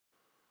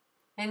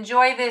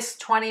Enjoy this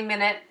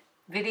 20-minute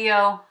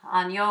video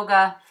on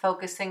yoga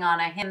focusing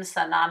on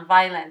ahimsa,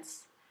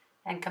 nonviolence,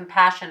 and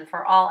compassion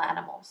for all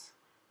animals.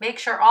 Make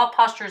sure all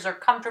postures are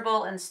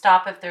comfortable and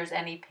stop if there's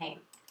any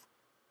pain.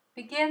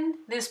 Begin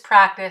this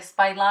practice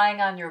by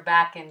lying on your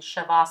back in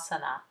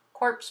shavasana,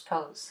 corpse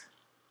pose.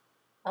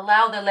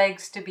 Allow the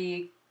legs to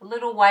be a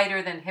little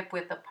wider than hip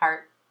width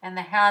apart and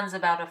the hands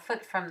about a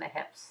foot from the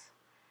hips.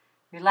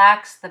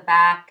 Relax the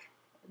back,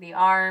 the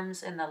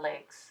arms, and the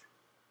legs.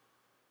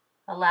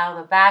 Allow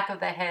the back of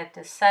the head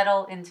to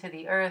settle into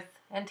the earth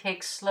and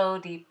take slow,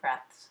 deep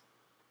breaths.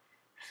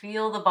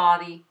 Feel the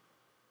body.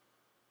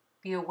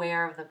 Be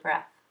aware of the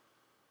breath.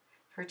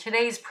 For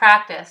today's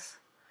practice,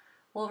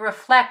 we'll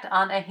reflect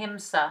on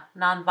ahimsa,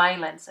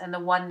 nonviolence, and the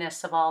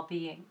oneness of all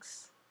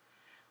beings.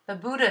 The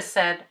Buddha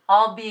said,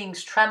 "All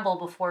beings tremble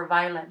before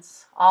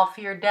violence. All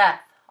fear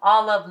death.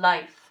 All love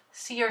life.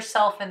 See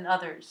yourself and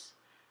others.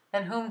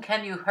 Then whom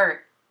can you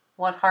hurt?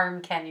 What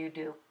harm can you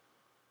do?"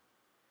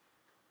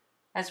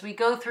 As we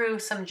go through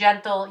some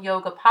gentle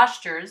yoga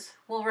postures,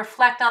 we'll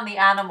reflect on the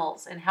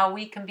animals and how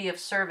we can be of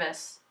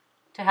service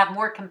to have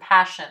more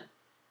compassion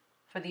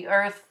for the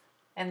earth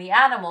and the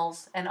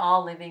animals and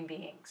all living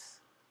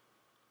beings.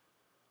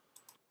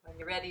 When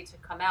you're ready to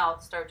come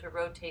out, start to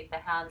rotate the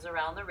hands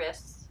around the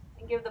wrists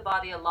and give the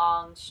body a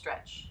long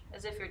stretch,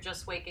 as if you're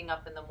just waking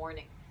up in the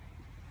morning.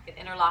 You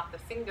can interlock the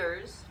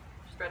fingers,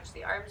 stretch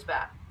the arms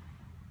back,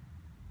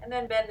 and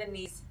then bend the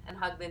knees and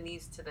hug the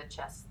knees to the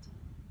chest.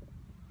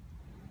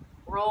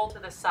 Roll to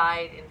the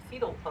side in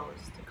fetal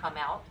pose to come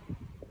out.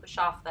 Push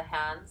off the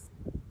hands.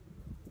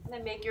 And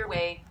then make your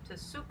way to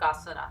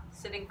Sukhasana,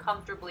 sitting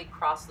comfortably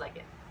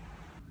cross-legged.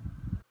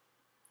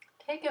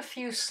 Take a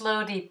few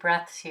slow, deep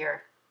breaths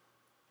here.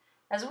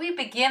 As we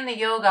begin the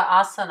yoga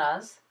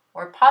asanas,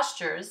 or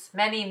postures,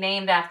 many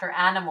named after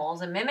animals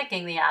and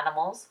mimicking the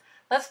animals,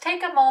 let's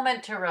take a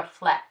moment to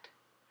reflect.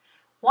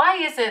 Why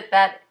is it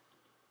that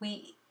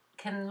we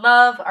can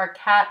love our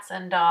cats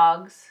and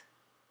dogs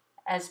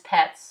as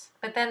pets,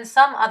 but then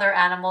some other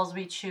animals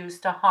we choose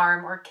to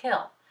harm or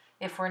kill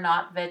if we're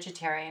not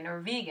vegetarian or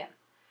vegan?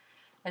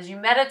 As you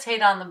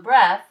meditate on the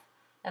breath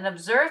and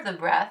observe the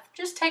breath,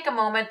 just take a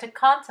moment to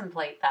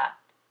contemplate that.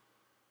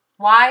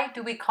 Why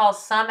do we call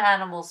some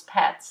animals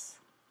pets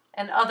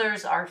and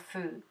others our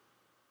food?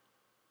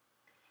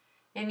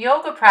 In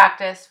yoga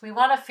practice, we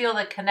want to feel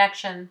the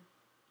connection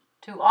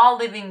to all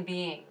living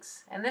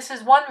beings, and this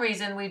is one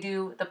reason we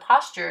do the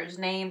postures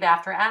named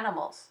after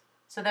animals,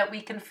 so that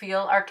we can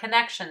feel our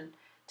connection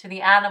to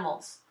the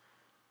animals.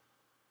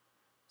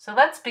 So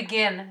let's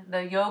begin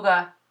the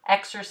yoga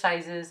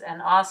exercises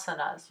and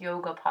asanas,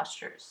 yoga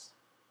postures.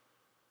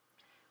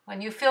 When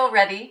you feel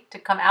ready to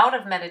come out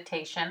of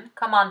meditation,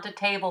 come onto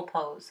table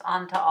pose,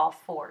 onto all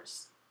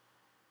fours.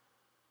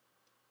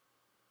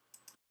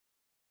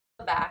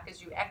 Back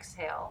as you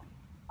exhale,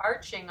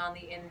 arching on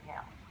the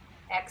inhale.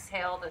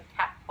 Exhale to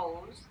cat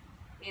pose,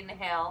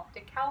 inhale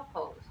to cow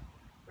pose.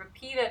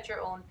 Repeat at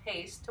your own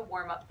pace to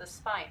warm up the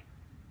spine.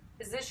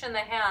 Position the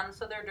hands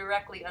so they're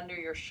directly under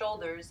your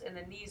shoulders and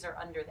the knees are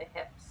under the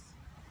hips.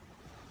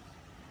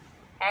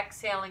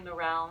 Exhaling to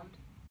round.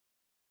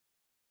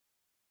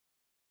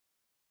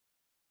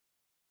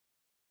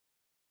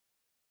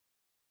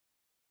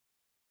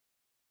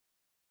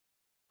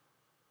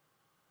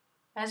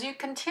 As you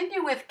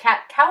continue with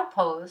cat-cow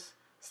pose,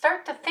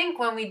 start to think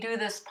when we do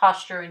this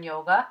posture in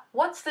yoga,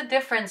 what's the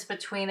difference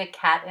between a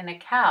cat and a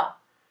cow?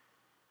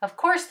 Of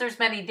course, there's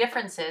many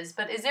differences,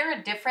 but is there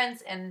a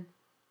difference in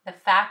the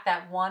fact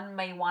that one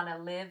may want to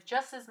live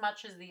just as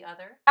much as the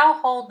other? Now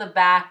hold the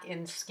back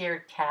in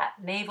scared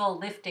cat, navel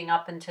lifting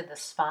up into the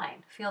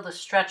spine. Feel the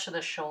stretch of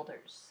the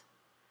shoulders.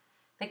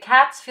 The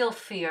cats feel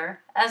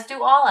fear, as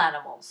do all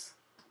animals.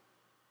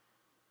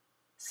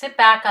 Sit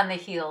back on the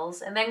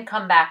heels and then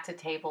come back to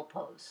table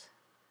pose.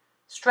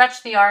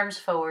 Stretch the arms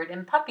forward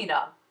in puppy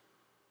dog.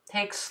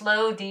 Take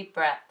slow, deep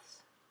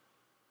breaths.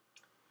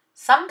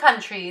 Some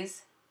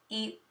countries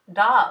eat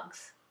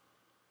dogs.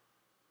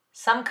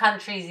 Some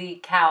countries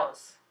eat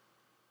cows.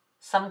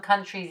 Some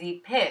countries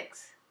eat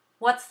pigs.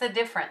 What's the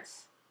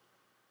difference?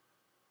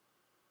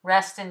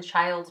 Rest in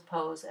child's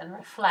pose and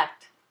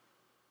reflect.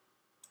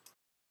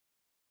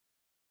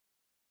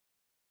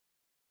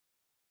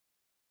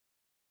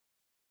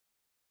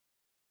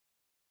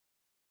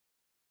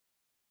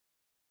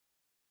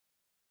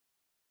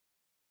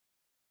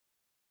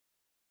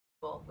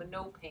 With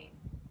no pain.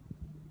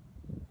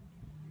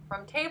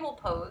 From table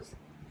pose,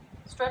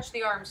 stretch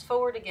the arms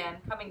forward again,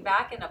 coming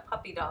back in a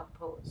puppy dog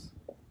pose.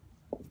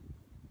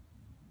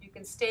 You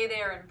can stay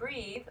there and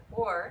breathe,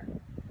 or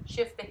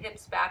shift the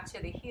hips back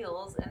to the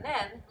heels, and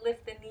then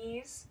lift the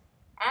knees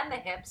and the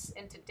hips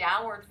into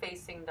downward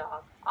facing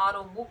dog,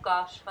 Adho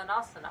Mukha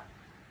Svanasana.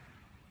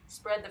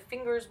 Spread the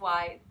fingers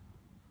wide,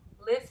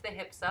 lift the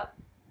hips up,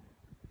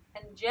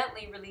 and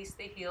gently release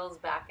the heels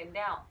back and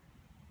down.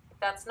 If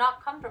that's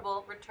not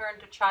comfortable, return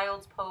to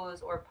child's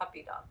pose or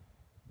puppy dog.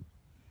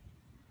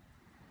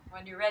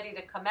 When you're ready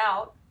to come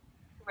out,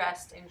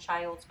 rest in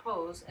child's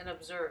pose and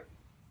observe.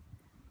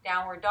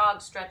 Downward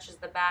dog stretches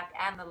the back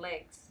and the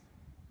legs.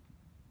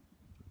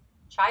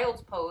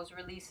 Child's pose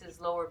releases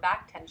lower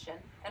back tension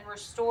and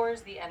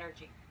restores the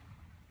energy.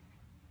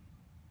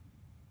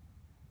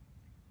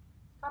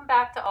 Come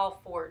back to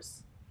all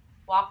fours.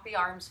 Walk the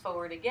arms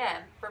forward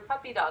again for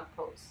puppy dog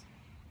pose,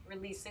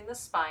 releasing the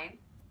spine,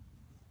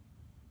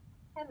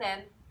 and then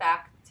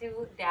back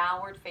to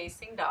downward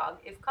facing dog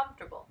if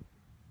comfortable.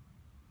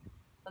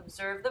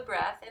 Observe the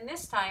breath, and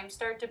this time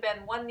start to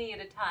bend one knee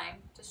at a time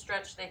to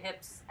stretch the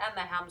hips and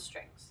the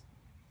hamstrings.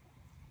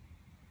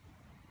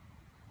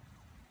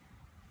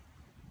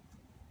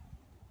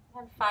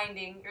 And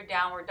finding your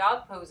downward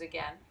dog pose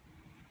again,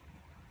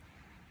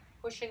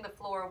 pushing the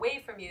floor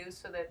away from you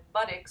so that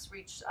buttocks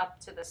reach up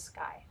to the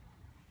sky.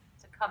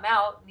 To come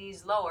out,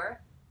 knees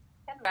lower,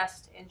 and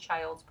rest in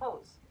child's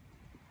pose.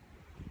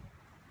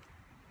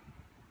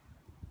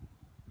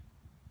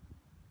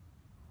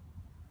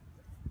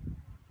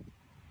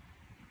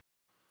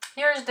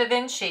 Here's Da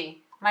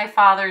Vinci, my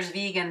father's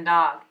vegan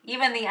dog.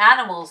 Even the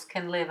animals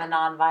can live a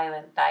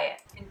non-violent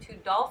diet. Into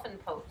dolphin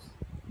pose.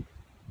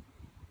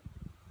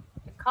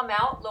 To come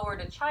out, lower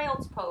to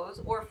child's pose,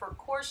 or for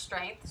core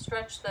strength,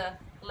 stretch the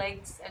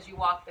legs as you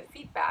walk the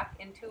feet back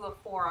into a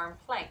forearm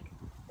plank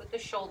with the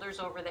shoulders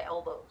over the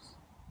elbows.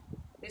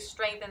 This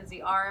strengthens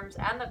the arms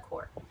and the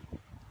core.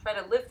 Try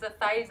to lift the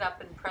thighs up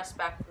and press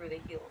back through the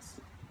heels.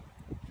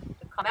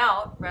 To come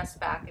out, rest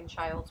back in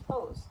child's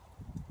pose.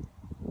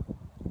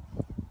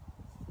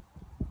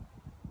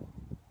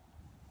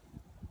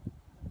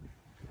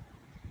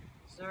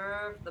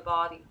 Observe the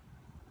body.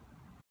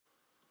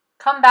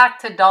 Come back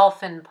to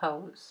dolphin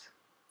pose.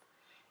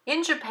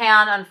 In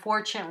Japan,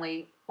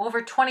 unfortunately,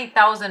 over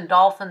 20,000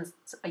 dolphins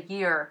a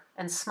year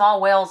and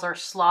small whales are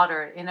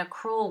slaughtered in a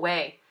cruel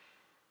way.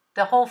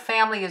 The whole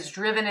family is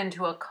driven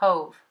into a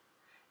cove.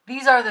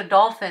 These are the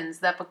dolphins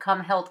that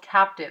become held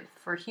captive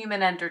for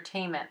human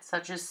entertainment,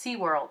 such as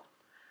SeaWorld,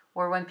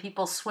 or when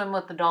people swim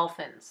with the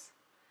dolphins.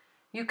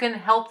 You can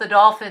help the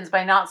dolphins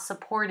by not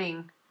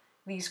supporting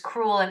these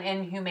cruel and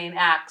inhumane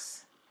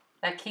acts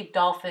that keep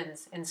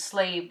dolphins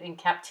enslaved in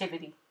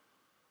captivity.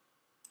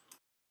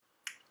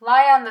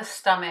 Lie on the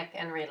stomach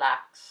and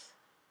relax.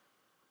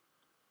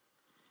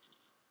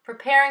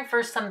 Preparing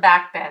for some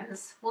back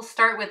bends, we'll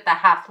start with the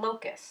half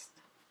locust.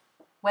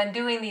 When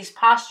doing these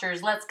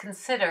postures, let's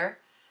consider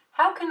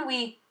how can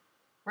we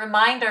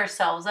remind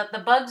ourselves that the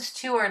bugs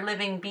too are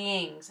living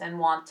beings and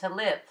want to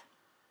live.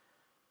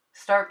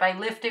 Start by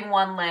lifting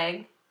one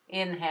leg,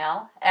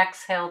 inhale,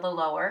 exhale the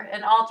lower,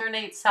 and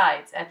alternate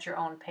sides at your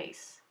own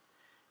pace.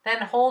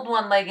 Then hold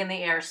one leg in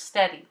the air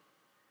steady.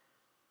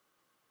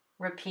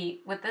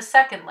 Repeat with the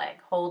second leg.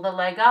 Hold the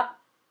leg up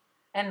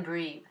and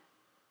breathe.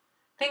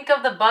 Think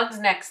of the bugs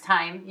next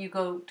time you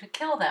go to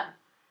kill them.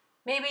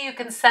 Maybe you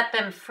can set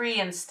them free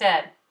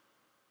instead.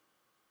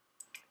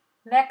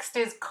 Next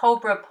is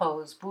cobra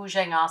pose,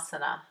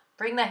 bhujangasana.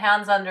 Bring the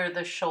hands under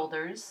the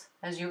shoulders.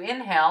 As you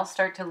inhale,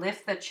 start to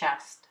lift the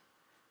chest.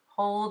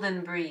 Hold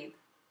and breathe.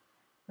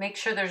 Make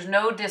sure there's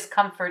no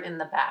discomfort in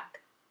the back.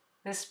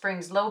 This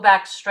brings low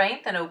back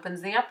strength and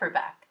opens the upper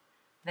back.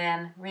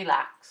 Then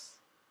relax.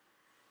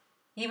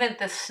 Even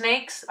the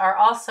snakes are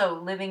also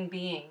living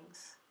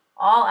beings.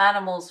 All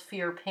animals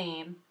feel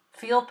pain,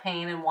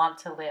 and want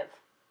to live.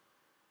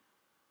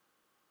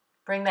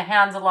 Bring the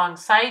hands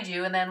alongside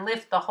you and then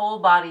lift the whole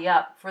body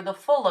up for the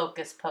full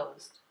locust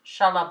pose,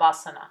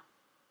 Shalabhasana.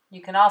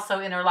 You can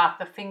also interlock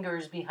the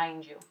fingers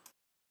behind you.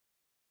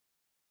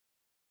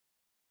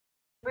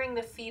 Bring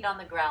the feet on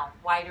the ground,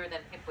 wider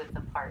than hip width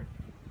apart.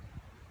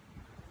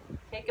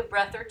 Take a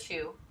breath or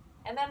two,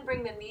 and then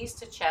bring the knees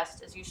to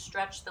chest as you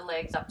stretch the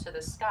legs up to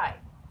the sky.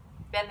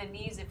 Bend the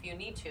knees if you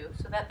need to,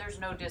 so that there's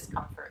no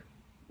discomfort.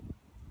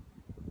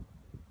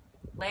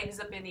 Legs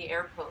up in the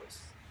air pose.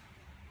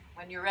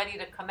 When you're ready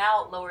to come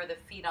out, lower the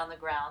feet on the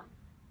ground.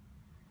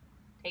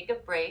 Take a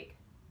break,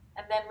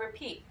 and then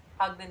repeat.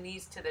 Hug the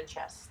knees to the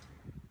chest.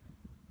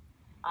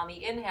 On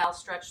the inhale,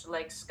 stretch the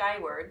legs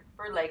skyward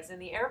for legs in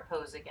the air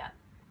pose again.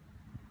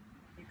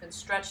 You can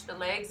stretch the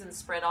legs and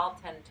spread all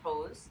 10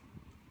 toes,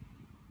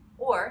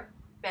 or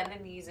bend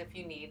the knees if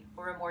you need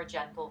for a more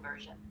gentle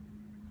version.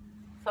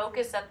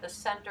 Focus at the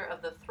center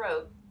of the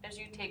throat as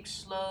you take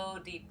slow,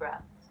 deep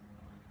breaths.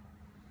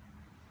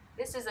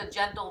 This is a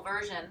gentle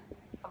version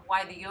of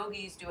why the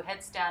yogis do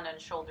headstand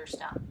and shoulder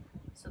stand,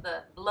 so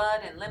the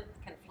blood and lymph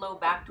can flow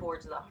back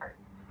towards the heart.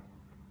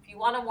 If you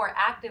want a more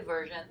active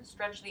version,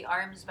 stretch the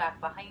arms back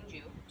behind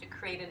you to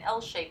create an L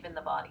shape in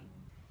the body.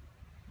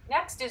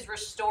 Next is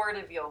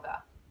restorative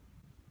yoga.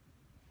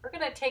 We're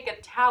going to take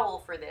a towel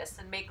for this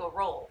and make a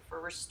roll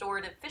for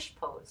restorative fish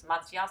pose,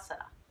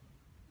 Matsyasana.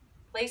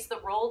 Place the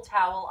rolled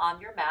towel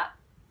on your mat,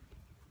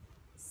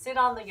 sit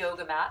on the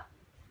yoga mat,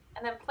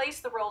 and then place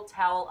the rolled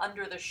towel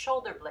under the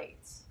shoulder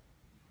blades.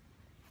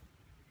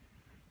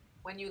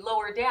 When you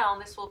lower down,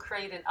 this will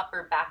create an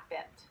upper back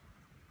bend.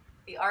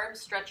 The arms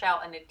stretch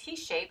out in a T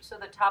shape so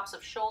the tops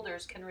of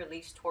shoulders can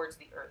release towards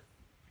the earth.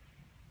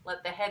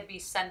 Let the head be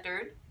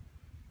centered.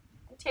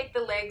 And take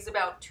the legs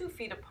about 2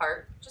 feet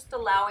apart, just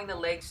allowing the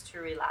legs to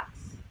relax.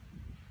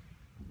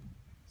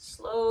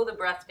 Slow the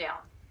breath down.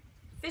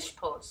 Fish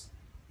pose.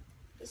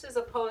 This is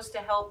a pose to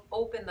help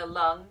open the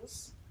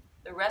lungs,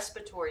 the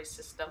respiratory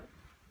system,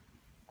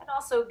 and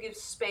also gives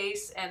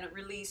space and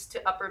release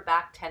to upper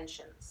back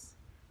tensions.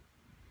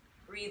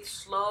 Breathe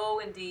slow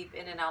and deep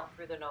in and out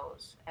through the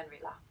nose and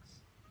relax.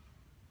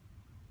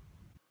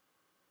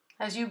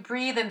 As you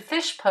breathe in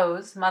fish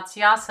pose,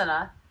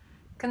 Matsyasana,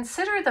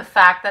 consider the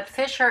fact that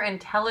fish are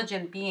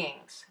intelligent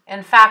beings.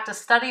 In fact, a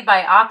study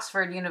by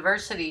Oxford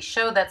University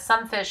showed that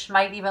some fish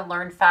might even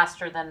learn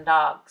faster than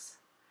dogs.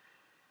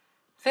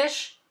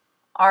 Fish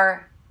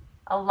are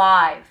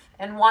alive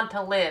and want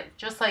to live,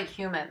 just like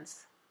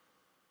humans.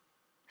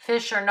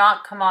 Fish are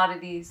not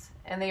commodities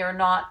and they are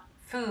not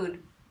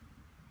food.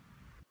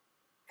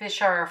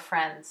 Fish are our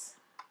friends.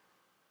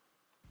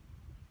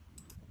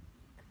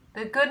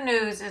 The good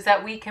news is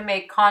that we can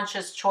make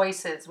conscious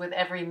choices with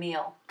every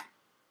meal.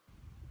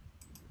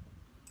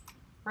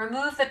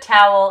 Remove the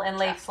towel and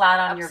lay flat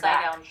on your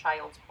back. Upside down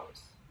child's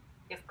pose.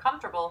 If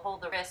comfortable,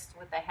 hold the wrist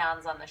with the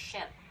hands on the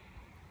shin.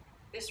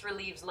 This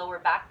relieves lower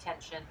back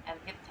tension and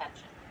hip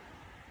tension.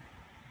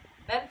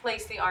 Then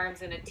place the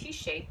arms in a T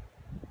shape,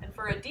 and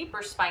for a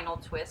deeper spinal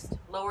twist,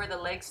 lower the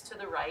legs to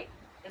the right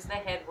as the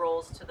head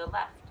rolls to the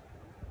left.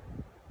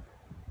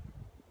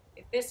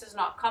 If this is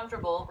not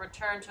comfortable,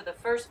 return to the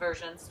first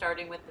version,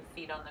 starting with the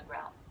feet on the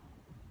ground.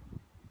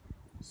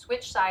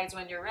 Switch sides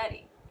when you're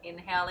ready.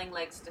 Inhaling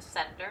legs to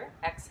center,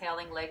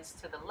 exhaling legs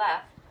to the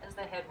left as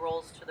the head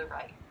rolls to the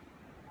right.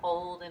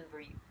 Hold and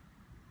breathe.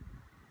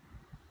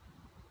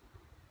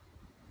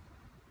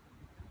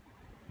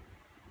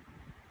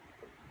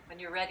 When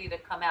you're ready to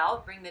come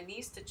out, bring the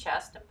knees to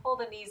chest and pull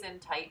the knees in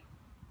tight,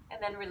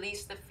 and then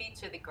release the feet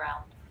to the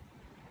ground.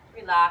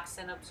 Relax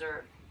and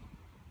observe.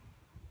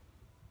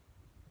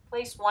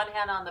 Place one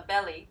hand on the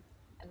belly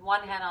and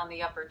one hand on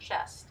the upper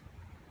chest.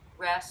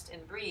 Rest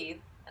and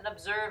breathe, and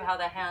observe how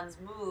the hands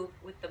move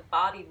with the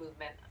body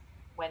movement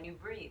when you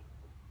breathe.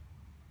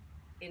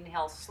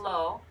 Inhale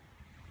slow,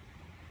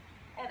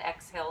 and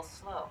exhale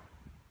slow.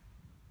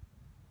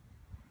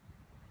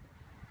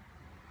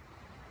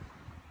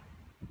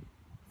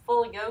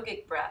 Full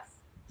yogic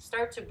breath.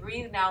 Start to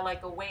breathe now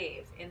like a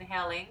wave.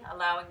 Inhaling,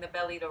 allowing the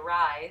belly to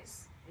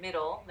rise,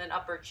 middle, then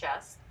upper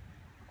chest.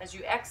 As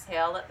you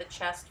exhale, let the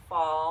chest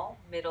fall,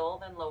 middle,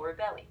 then lower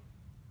belly.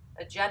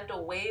 A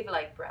gentle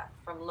wave-like breath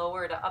from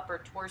lower to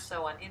upper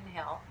torso on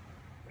inhale,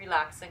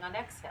 relaxing on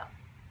exhale.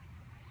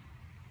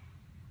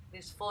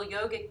 This full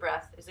yogic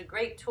breath is a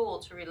great tool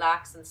to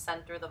relax and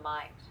center the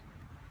mind.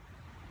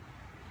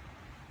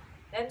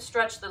 Then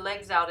stretch the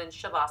legs out in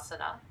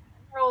Shavasana.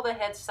 Roll the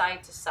head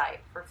side to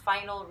side for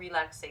final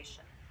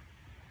relaxation.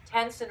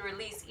 Tense and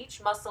release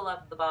each muscle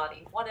of the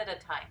body one at a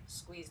time.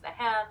 Squeeze the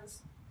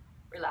hands,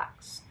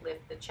 relax.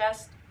 Lift the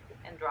chest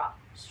and drop.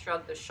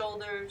 Shrug the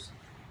shoulders,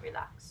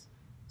 relax.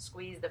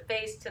 Squeeze the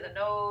face to the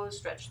nose,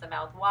 stretch the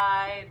mouth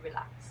wide,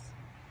 relax.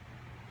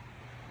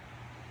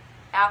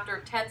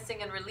 After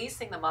tensing and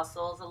releasing the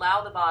muscles,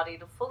 allow the body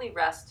to fully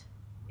rest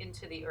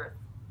into the earth.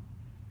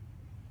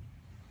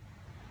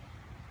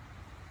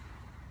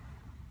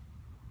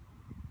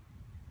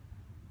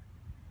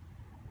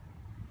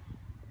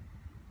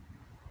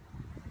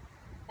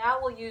 Now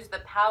we'll use the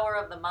power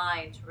of the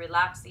mind to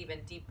relax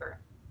even deeper.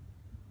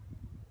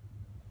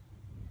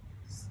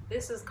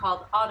 This is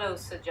called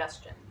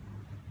auto-suggestion.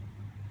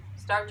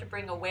 Start to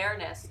bring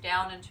awareness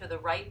down into the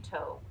right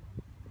toe,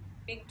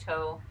 big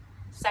toe,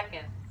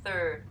 second,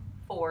 third,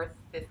 fourth,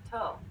 fifth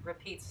toe.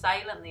 Repeat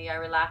silently, I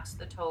relax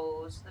the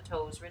toes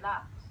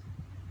relax.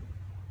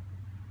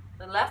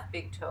 The left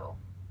big toe,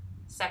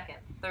 second,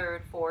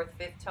 third, fourth,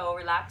 fifth toe,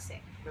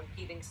 relaxing.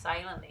 Repeating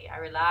silently, I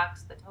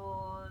relax the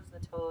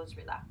toes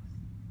relax.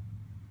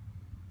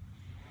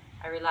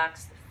 I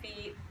relax the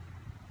feet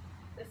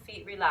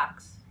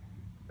relax,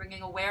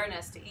 bringing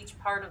awareness to each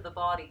part of the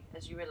body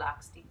as you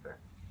relax deeper.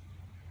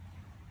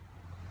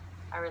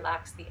 I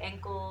relax the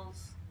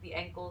ankles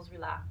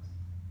relax.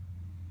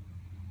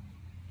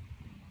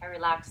 I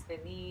relax the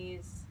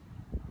knees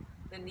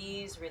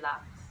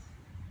relax.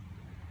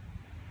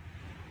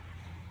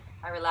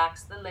 I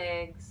relax the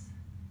legs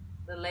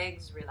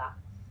relax.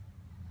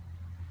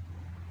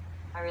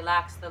 I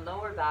relax the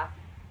lower back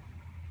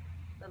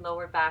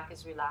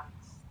is relaxed.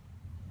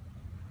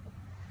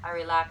 I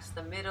relax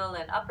the middle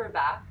and upper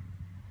back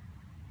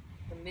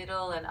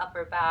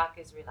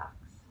is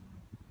relaxed.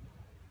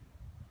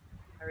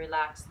 I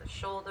relax the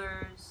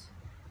shoulders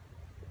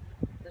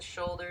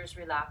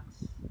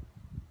relax.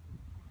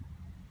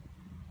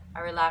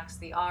 I relax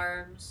the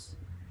arms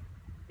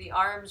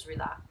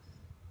relax.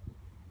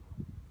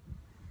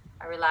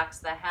 I relax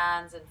the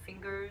hands and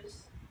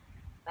fingers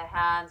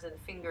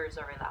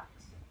are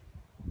relaxed.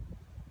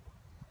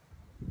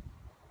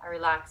 I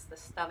relax the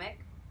stomach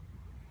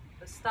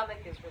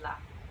is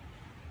relaxed.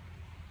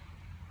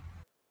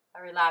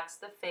 I relax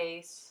the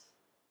face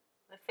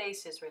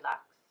is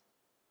relaxed.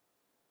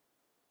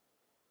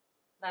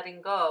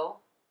 Letting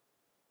go,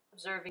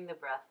 observing the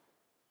breath.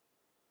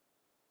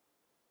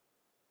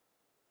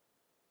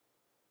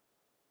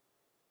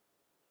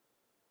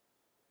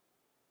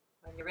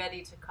 When you're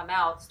ready to come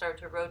out, start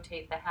to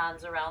rotate the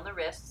hands around the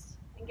wrists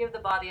and give the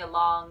body a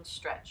long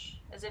stretch,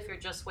 as if you're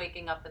just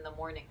waking up in the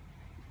morning.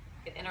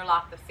 You can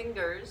interlock the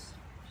fingers,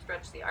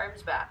 stretch the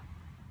arms back,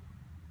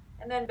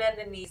 and then bend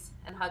the knees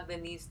and hug the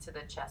knees to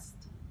the chest.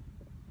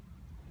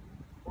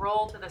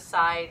 Roll to the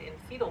side in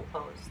fetal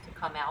pose to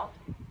come out,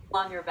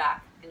 on your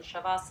back in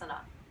Shavasana.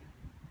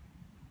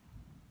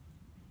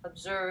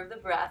 Observe the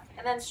breath,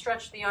 and then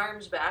stretch the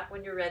arms back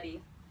when you're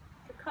ready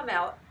to come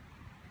out.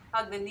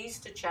 Hug the knees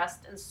to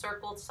chest and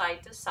circle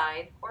side to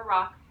side, or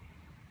rock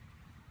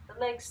the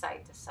legs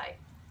side to side.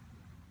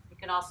 You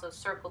can also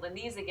circle the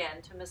knees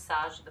again to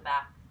massage the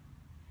back.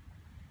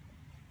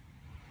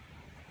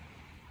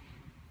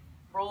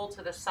 Roll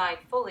to the side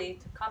fully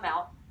to come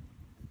out,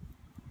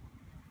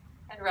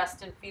 and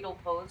rest in fetal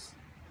pose.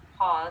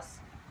 Pause,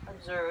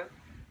 observe.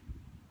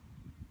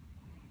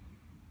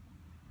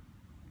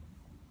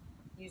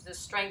 Use the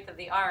strength of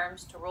the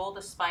arms to roll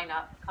the spine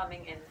up,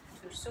 coming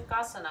into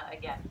Sukhasana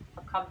again,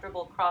 a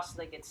comfortable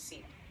cross-legged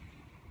seat.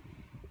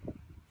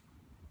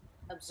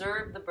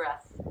 Observe the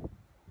breath.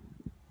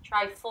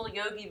 Try full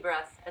yogi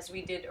breath as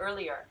we did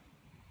earlier.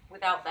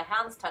 Without the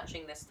hands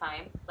touching this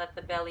time, let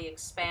the belly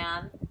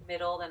expand,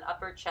 middle and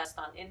upper chest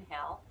on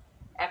inhale.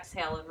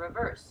 Exhale in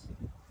reverse.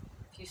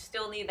 If you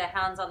still need the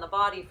hands on the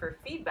body for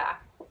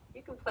feedback,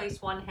 you can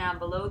place one hand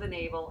below the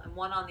navel and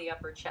one on the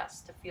upper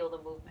chest to feel the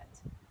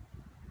movement.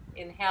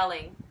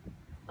 Inhaling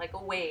like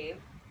a wave,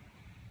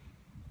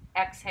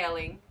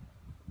 exhaling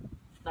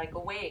like a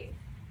wave.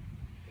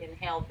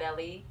 Inhale,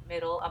 belly,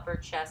 middle, upper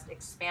chest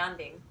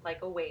expanding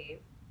like a wave.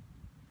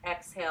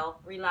 Exhale,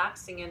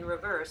 relaxing in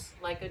reverse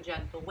like a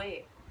gentle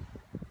wave.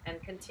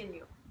 And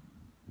continue.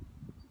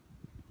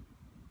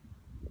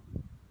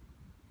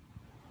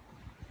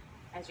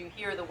 As you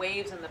hear the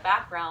waves in the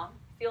background,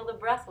 feel the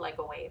breath like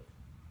a wave,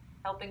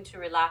 helping to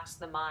relax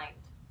the mind.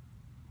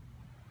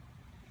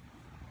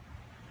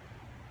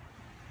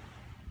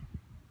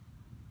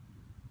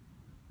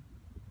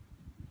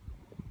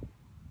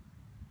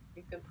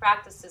 You can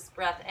practice this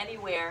breath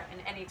anywhere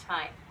and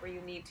anytime where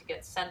you need to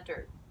get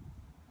centered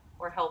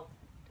or help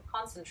to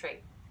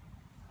concentrate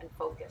and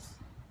focus.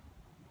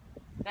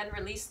 Then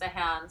release the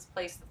hands,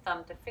 place the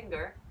thumb to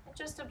finger, and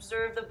just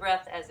observe the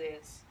breath as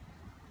is.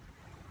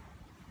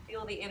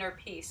 Feel the inner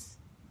peace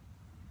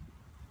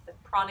that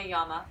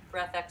pranayama,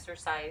 breath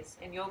exercise,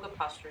 and yoga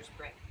postures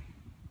bring.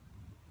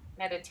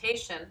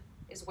 Meditation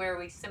is where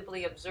we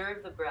simply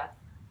observe the breath,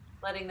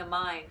 letting the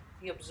mind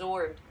be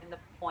absorbed in the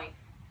point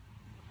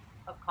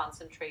of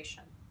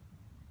concentration.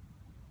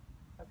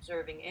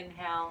 Observing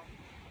inhale,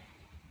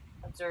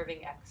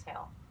 observing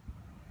exhale.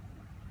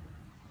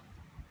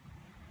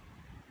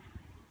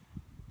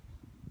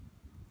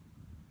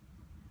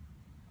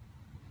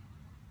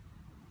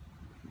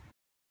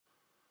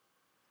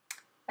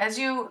 As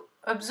you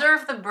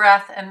observe the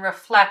breath and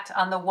reflect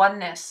on the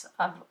oneness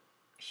of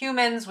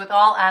humans with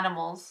all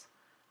animals,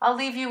 I'll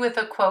leave you with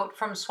a quote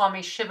from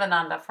Swami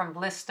Shivananda from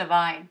Bliss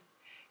Divine.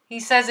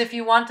 He says, if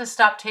you want to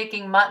stop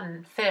taking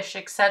mutton, fish,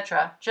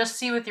 etc., just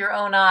see with your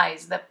own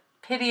eyes the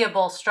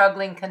pitiable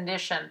struggling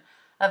condition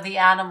of the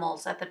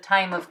animals at the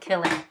time of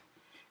killing.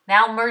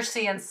 Now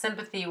mercy and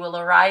sympathy will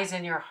arise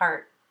in your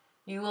heart.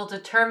 You will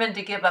determine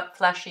to give up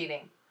flesh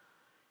eating.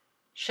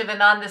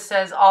 Shivananda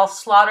says all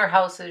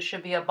slaughterhouses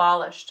should be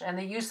abolished, and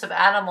the use of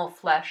animal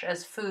flesh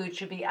as food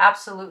should be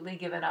absolutely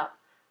given up.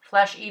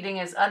 Flesh eating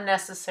is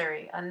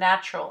unnecessary,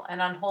 unnatural,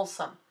 and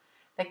unwholesome.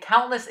 The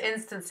countless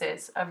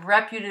instances of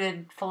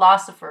reputed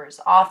philosophers,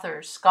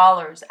 authors,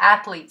 scholars,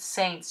 athletes,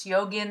 saints,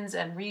 yogins,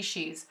 and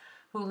rishis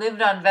who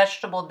lived on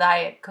vegetable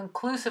diet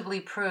conclusively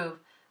prove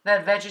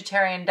that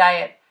vegetarian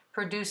diet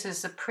produces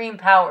supreme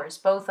powers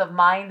both of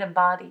mind and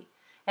body,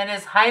 and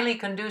is highly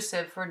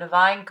conducive for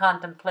divine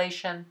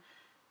contemplation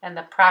and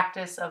the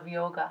practice of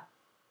yoga.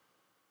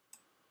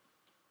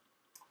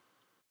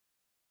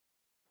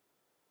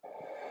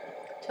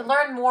 To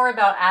learn more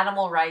about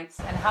animal rights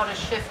and how to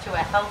shift to a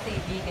healthy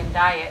vegan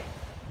diet,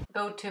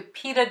 go to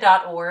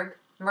PETA.org,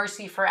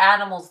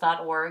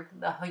 mercyforanimals.org,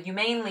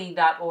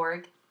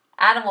 thehumanely.org,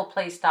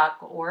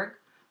 animalplace.org,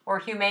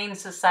 or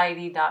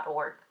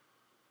humanesociety.org.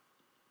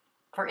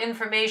 For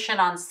information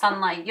on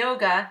sunlight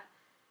yoga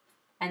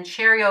and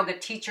chair yoga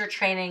teacher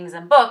trainings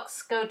and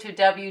books, go to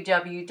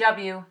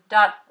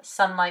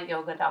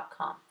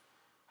www.sunlightyoga.com.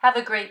 Have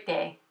a great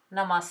day.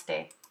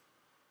 Namaste.